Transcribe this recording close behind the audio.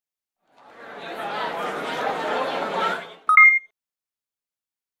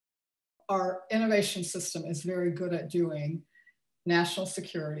our innovation system is very good at doing national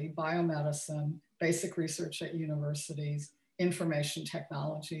security, biomedicine, basic research at universities, information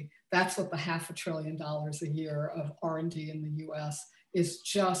technology. That's what the $500 billion a year of R&D in the US is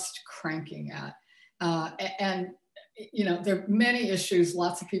just cranking at. And you know, there are many issues,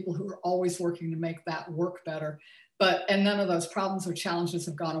 lots of people who are always working to make that work better, and none of those problems or challenges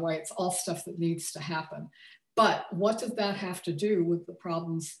have gone away. It's all stuff that needs to happen. But what does that have to do with the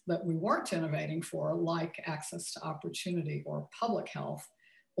problems that we weren't innovating for, like access to opportunity or public health,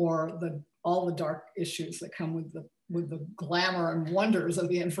 or all the dark issues that come with the glamour and wonders of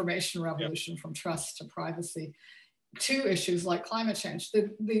the information revolution, from trust to privacy, to issues like climate change, the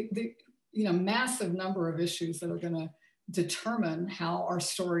massive number of issues that are going to determine how our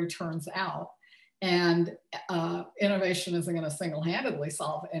story turns out. And innovation isn't going to single-handedly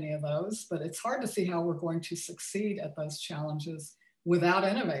solve any of those, but it's hard to see how we're going to succeed at those challenges without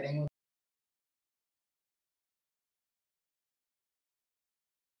innovating.